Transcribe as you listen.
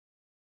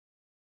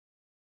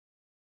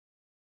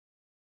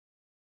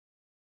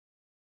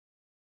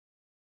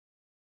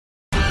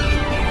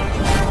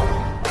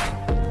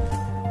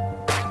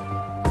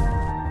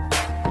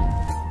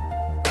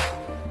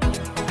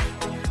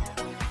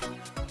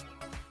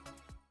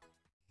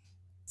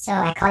So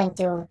according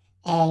to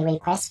a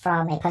request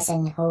from a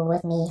person who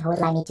would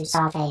like me to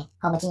solve a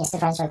homogeneous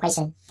differential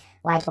equation,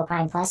 y2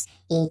 prime plus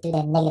e to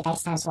the negative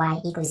x times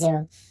y equals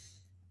 0.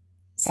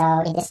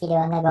 So in this video,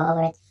 I'm going to go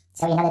over it.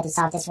 So in order to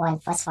solve this one,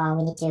 first of all,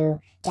 we need to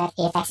check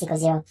if x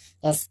equals 0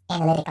 is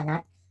analytic or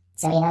not.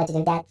 So in order to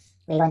do that,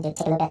 we're going to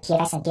take a look at p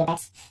of x and q of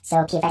x.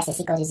 So p of x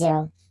is equal to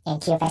 0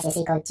 and q of x is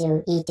equal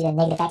to e to the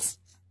negative x.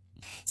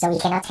 So we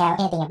cannot tell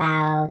anything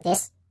about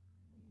this,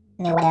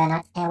 whether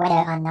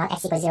or not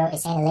x equals 0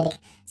 is analytic.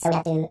 So we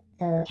have to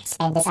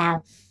expand this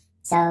out.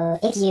 So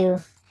if you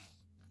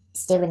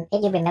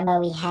remember,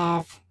 we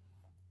have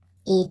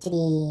e to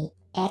the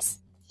x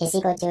is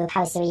equal to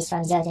power series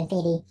from 0 to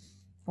infinity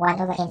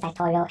 1 over n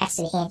factorial x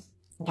to the n.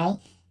 Okay,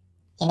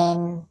 and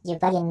then you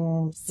plug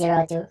in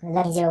 0,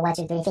 1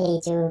 to infinity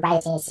to write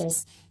it in a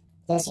series.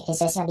 It's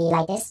just going to be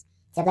like this.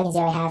 So plug in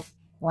 0, I have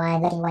 1,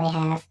 plug in 1, I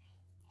have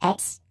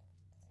x.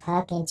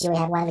 Plug in 2, I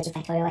have 1 over 2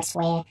 factorial x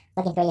squared.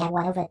 Plug in 3, I have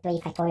 1 over 3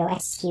 factorial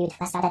x cubed,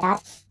 plus dot dot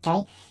dot.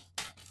 Okay,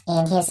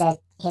 and here's a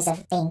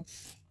thing.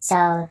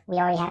 So we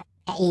already have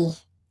e.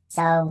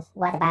 So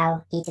what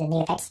about e to the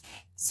negative x?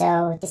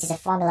 So this is a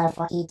formula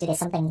for e to the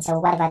something. So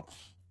what about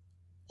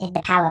if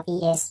the power of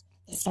e is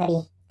going to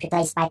be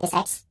replaced by this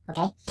x?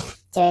 Okay,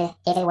 so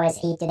if it was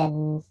e to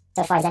the,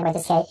 so for example in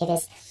this case it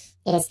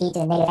is e to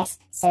the negative x.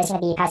 So it's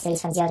going to be power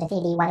series from 0 to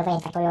infinity 1 over n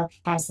factorial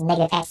times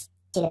negative x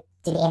to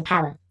the n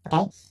power.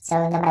 Okay,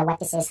 so no matter what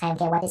this is, I don't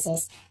care what this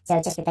is.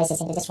 So just replace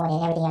this into this one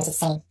and everything else is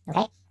the same.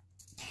 Okay,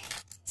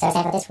 so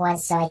same for this one.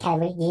 So I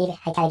kind of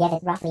get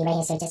it roughly right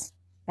here. So just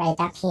write it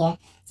up here.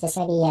 So it's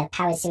going to be a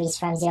power series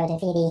from 0 to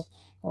infinity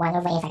 1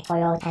 over n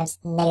factorial times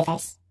negative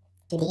x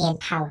to the n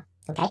power.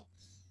 Okay,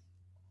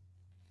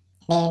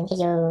 then if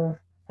you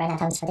run out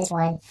terms for this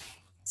one,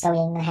 so we're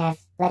going to have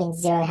plug in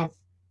 0, I have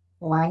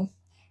 1,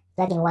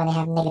 plug in 1, I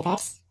have negative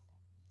x.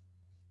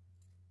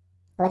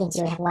 Plug in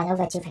 2, I have 1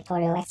 over 2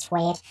 factorial x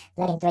squared.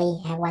 Plug in 3,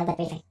 I have 1 over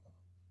 3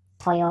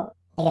 factorial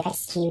negative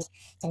x cubed.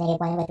 So negative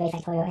 1 over 3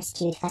 factorial x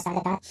cubed plus dot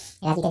dot dot.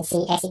 And as you can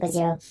see, x equals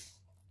 0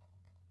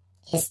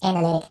 is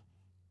analytic.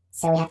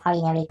 So we have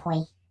ordinary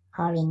point.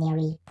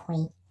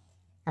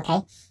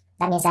 Okay,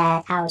 that means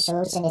that our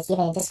solution is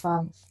given in this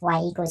form: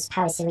 y equals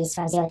power series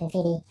from 0 to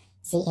infinity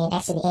cn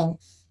x to the n.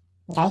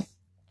 Okay,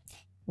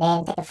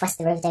 then take the first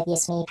derivative,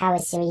 gives me power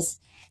series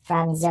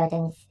from 0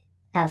 to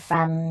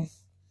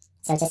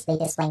so just leave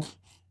this blank.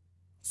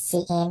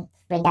 Cn,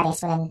 bring that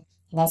exponent,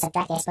 and then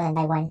subtract the exponent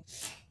by 1.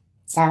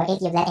 So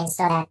if you let n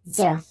start at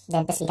 0,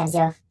 then this becomes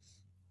 0.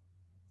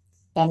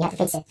 Then you have to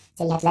fix it.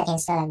 So you have to let n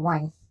start at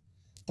 1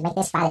 to make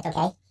this valid.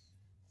 Okay,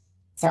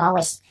 so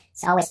always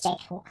check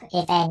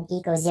if n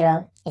equals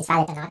 0 is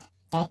valid or not.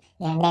 Okay,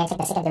 and then take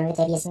the second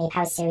derivative, gives me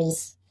power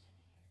series,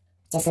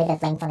 just leave it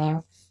blank for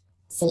now.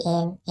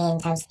 Cn n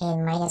times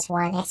n minus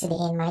 1 x to the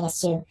n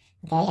minus 2.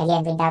 Okay,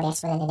 again bring down the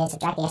exponent and then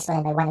subtract the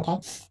exponent by 1. Okay,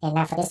 and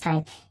now for this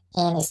time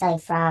n is starting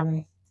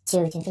from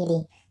 2 to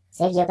infinity.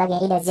 So if you plug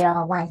in either 0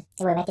 or 1,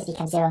 it will make this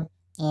become 0,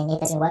 and it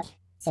doesn't work.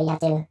 So you have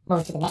to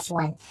move to the next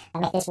one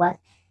and make this work.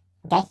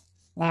 Okay,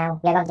 now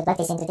we are going to plug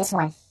this into this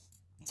one.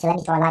 So let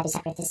me draw a line to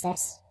separate these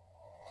steps.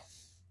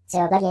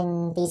 So plug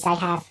in these, I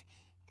have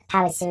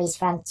power series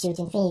from 2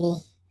 to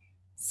infinity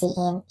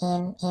cn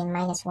n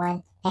minus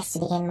 1 x to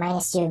the n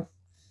minus 2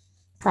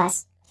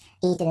 plus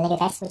e to the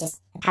negative x, which is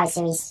the power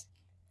series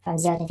from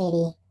 0 to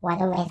infinity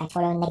 1 over n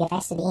factorial negative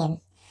x to the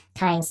n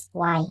times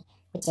y,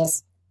 which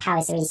is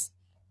power series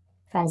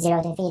from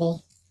 0 to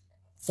infinity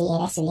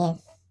cn x to the n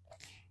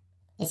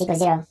is equal to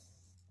 0.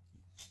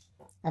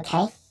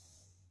 Okay,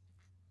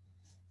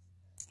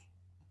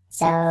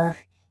 so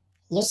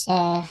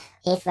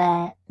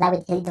like we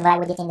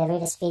did in the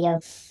previous video,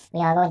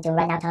 we are going to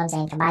run out terms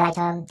and combine like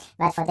term.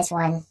 But for this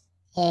one,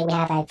 we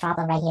have a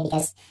problem right here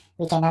because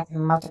we cannot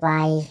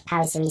multiply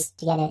power series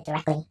together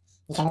directly.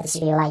 We cannot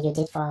distribute like you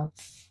did for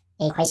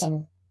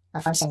equation or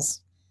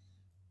functions.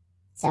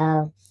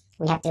 So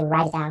we have to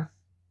write it out.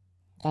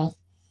 Okay,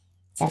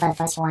 so for the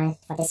first one,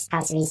 for this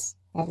power series,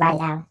 let's write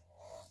it out.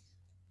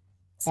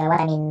 So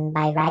what I mean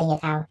by writing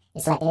it out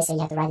is like this. So you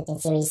have to write it in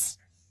series.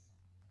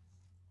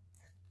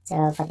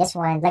 So for this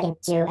one, plug in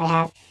 2, I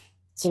have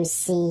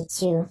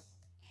 2c2.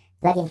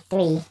 Plug in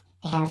 3,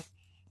 I have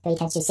 3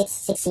 times 2,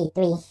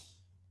 6c3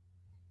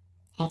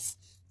 x.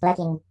 Plug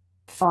in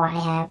 4, I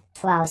have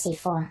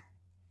 12c4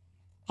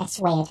 x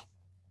squared.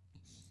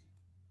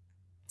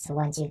 So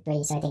 1, 2,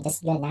 3. So I think this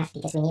is good enough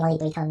because we need only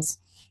 3 terms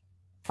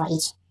for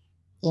each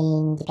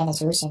independent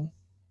solution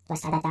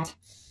plus dot dot dot.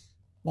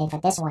 Then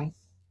for this one,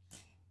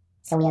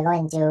 so we are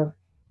going to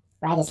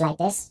write this like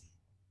this.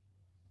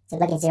 So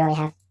plug in 0, I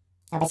have,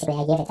 basically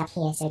I give it up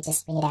here, so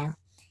just bring it out.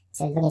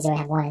 So plug in 0, I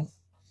have 1.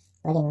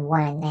 Plug in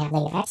 1, I have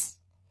negative x.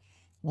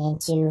 Then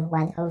 2,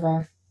 1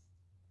 over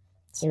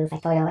 2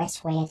 factorial x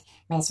squared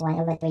minus 1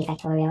 over 3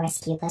 factorial x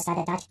cubed plus dot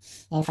dot dot.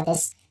 And for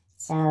this,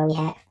 so we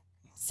have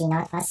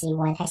c0 plus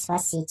c1 x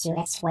plus c2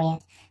 x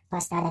squared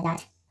plus dot dot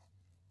dot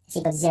is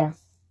equal to 0.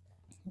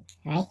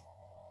 Right?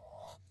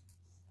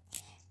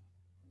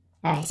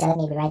 Alright, so let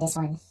me rewrite this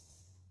one.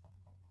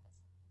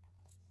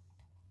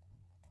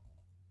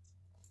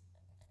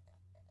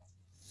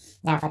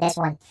 Now for this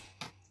one,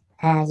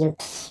 you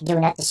do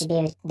not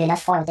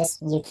follow this.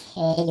 If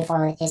you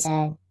follow it,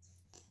 it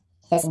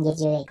doesn't give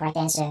you the correct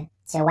answer.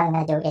 So what I'm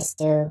gonna do is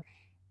to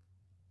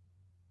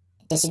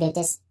distribute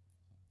this.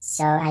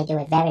 So I do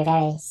it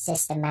very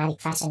systematic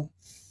fashion,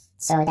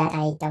 so that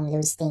I don't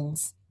lose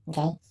things.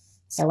 Okay.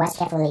 So watch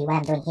carefully what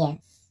I'm doing here.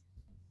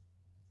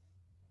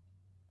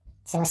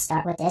 So let's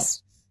start with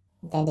this,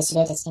 then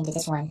distribute it into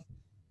this one.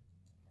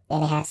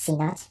 Then I have C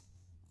naught.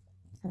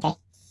 Okay.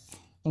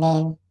 And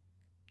then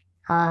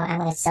I'm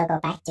going to circle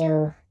back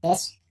to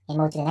this and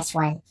move to the next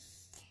one.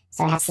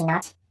 So I have C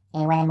naught.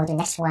 And when I move to the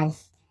next one,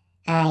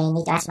 I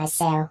need to ask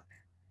myself,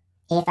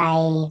 if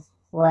I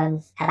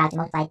were about to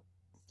multiply,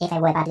 if I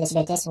were about to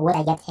distribute this, would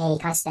I get a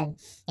constant?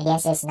 And the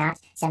answer is not.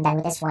 So I'm done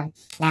with this one.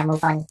 Now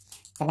move on to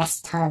the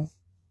next term.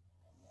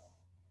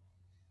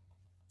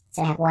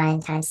 So I have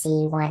 1 times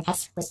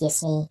C1x, which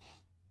gives me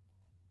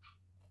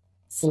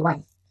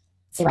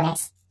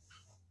C1x.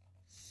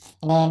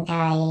 And then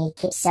I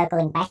keep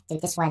circling back to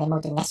this one and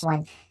move to the next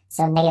one.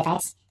 So negative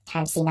x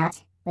times C naught,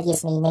 which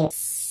gives me negative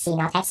C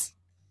naught x.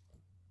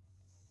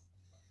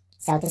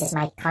 So this is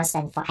my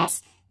constant for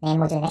x. Then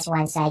move to the next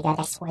one, so I got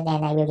x squared,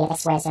 then I will get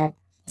x squared, so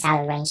it's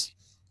out of range,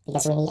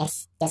 because we need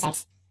this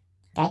x.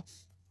 Okay?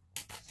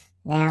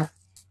 Now,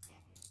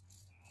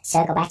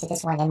 circle back to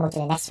this one and move to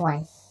the next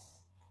one.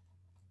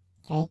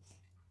 Okay,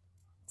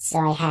 so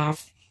I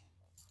have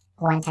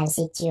 1 times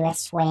C2x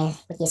squared,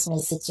 which gives me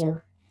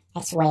C2x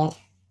squared,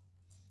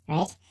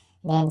 right?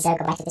 Then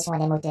circle back to this one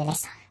and move to the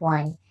next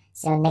one.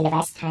 So negative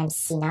x times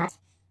C naught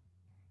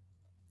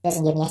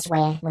doesn't give me x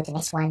squared. Move to the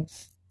next one.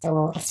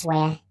 So x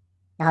squared.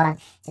 No, hold on.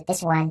 So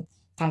this one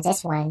times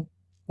this one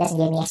doesn't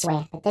give me x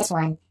squared, but this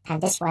one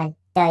times this one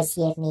does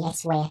give me x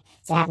squared.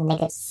 So I have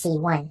negative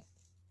C1.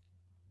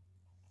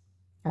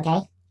 Okay,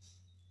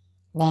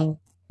 then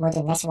move to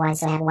the next one,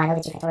 so I have 1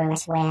 over 2 factorial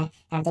x squared,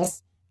 and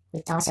this,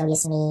 which also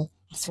gives me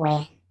x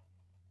squared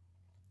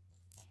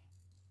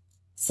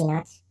C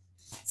naught.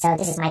 So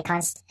this is my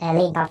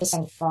leading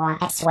coefficient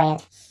for x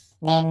squared.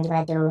 Then you're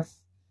going to do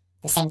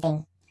the same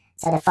thing.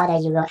 So the further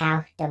you go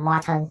out, the more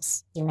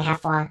terms you may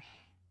have for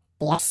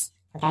the x.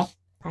 Okay,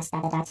 plus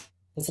dot dot dot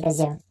is equal to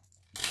 0.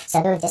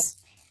 So doing this,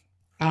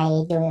 I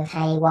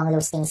won't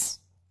lose things.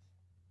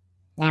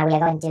 Now we are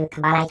going to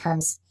combine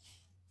terms.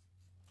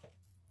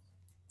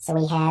 So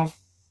we have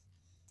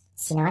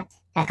C naught,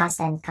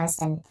 constant,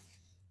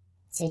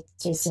 so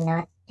to C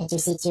naught, to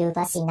C2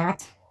 plus C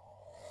naught.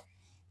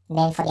 And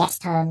then for the x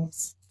term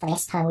we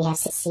have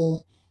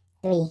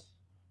 6C3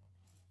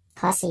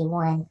 plus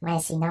C1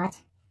 minus C naught.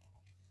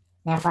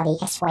 Now for the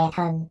x squared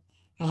term,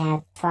 I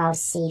have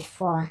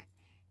 12C4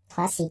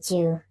 plus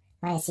C2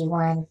 minus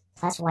C1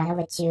 plus 1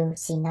 over 2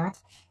 C naught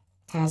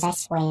times x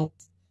squared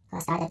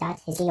plus dot dot dot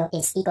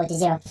is equal to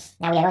 0.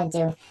 Now we are going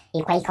to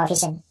equate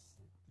coefficient.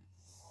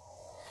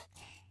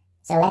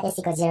 So let this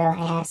equal 0.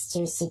 I have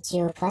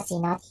 2C2 plus C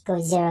naught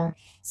equals 0.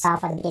 Solve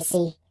for the biggest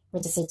C,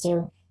 which is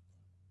C2.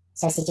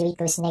 So C2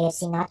 equals negative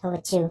C naught over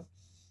 2.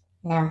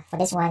 Now for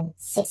this one,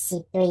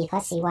 6C3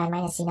 plus C1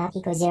 minus C naught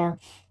equals 0.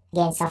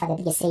 Again, solve for the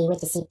biggest C,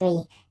 which is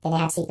C3. Then I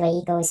have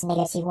C3 equals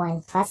negative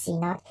C1 plus C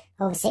naught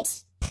over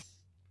 6.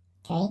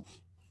 Okay.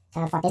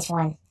 So for this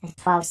one,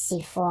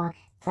 12C4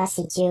 plus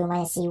C2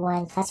 minus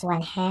C1 plus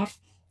 1/2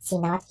 C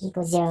naught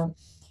equals 0.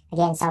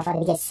 Again, solve for the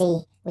biggest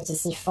C, which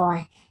is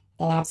C4.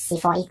 Then I have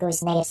C4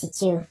 equals negative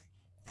C2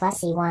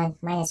 plus C1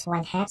 minus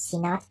 1/2 C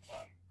naught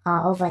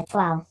all over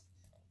 12.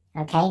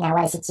 Okay, now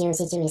what is C2?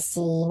 C2 is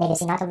negative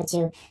C naught over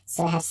 2.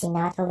 So I have C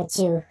naught over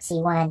 2,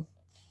 C1.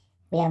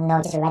 We don't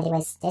know, just write it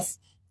with this.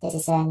 This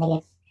is a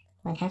negative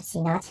 1/2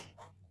 C naught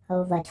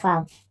over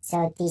 12.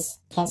 So these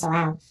cancel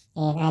out.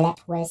 And I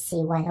left with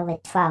C1 over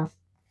 12.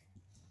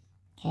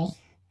 Okay.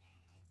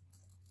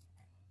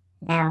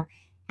 Now,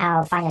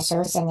 our final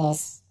solution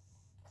is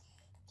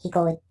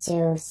equal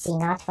to C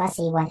naught plus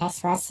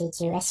C1x plus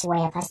C2x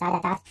squared plus dot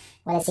dot dot.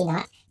 What is C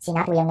naught? C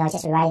naught we don't know,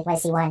 just rewrite it. What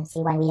is C1?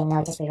 C1 we don't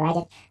know, just rewrite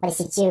it. What is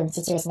C2?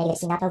 C2 is negative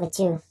C naught over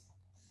 2.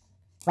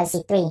 What is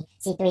C3?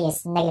 C3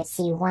 is negative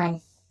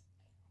C1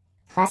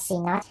 plus C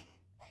naught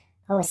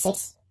over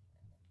 6.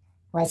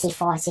 What is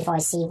C4? C4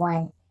 is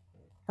C1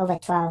 over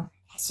 12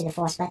 x to the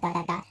 4th plus dot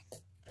dot dot.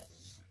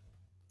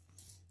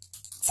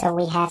 So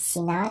we have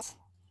C naught,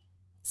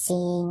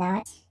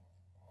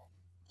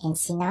 and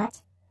C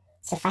naught.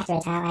 So factor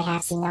it out. I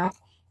have C naught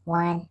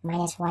 1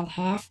 minus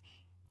 1/2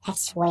 x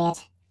squared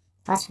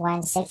plus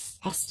 1 6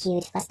 x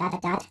cubed plus dot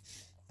dot dot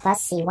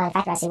plus C1.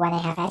 Factor out C1, I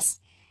have x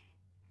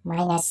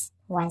minus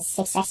 1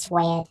 6 x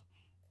squared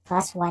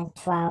plus 1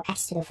 12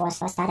 x to the 4th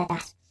plus dot dot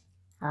dot.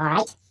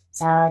 Alright,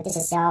 so this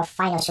is your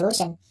final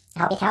solution. I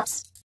hope it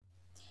helps.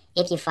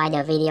 If you find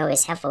the video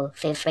is helpful,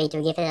 feel free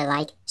to give it a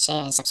like,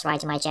 share, and subscribe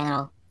to my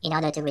channel in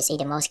order to receive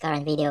the most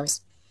current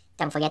videos.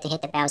 Don't forget to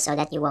hit the bell so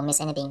that you won't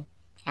miss anything.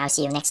 I'll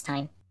see you next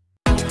time.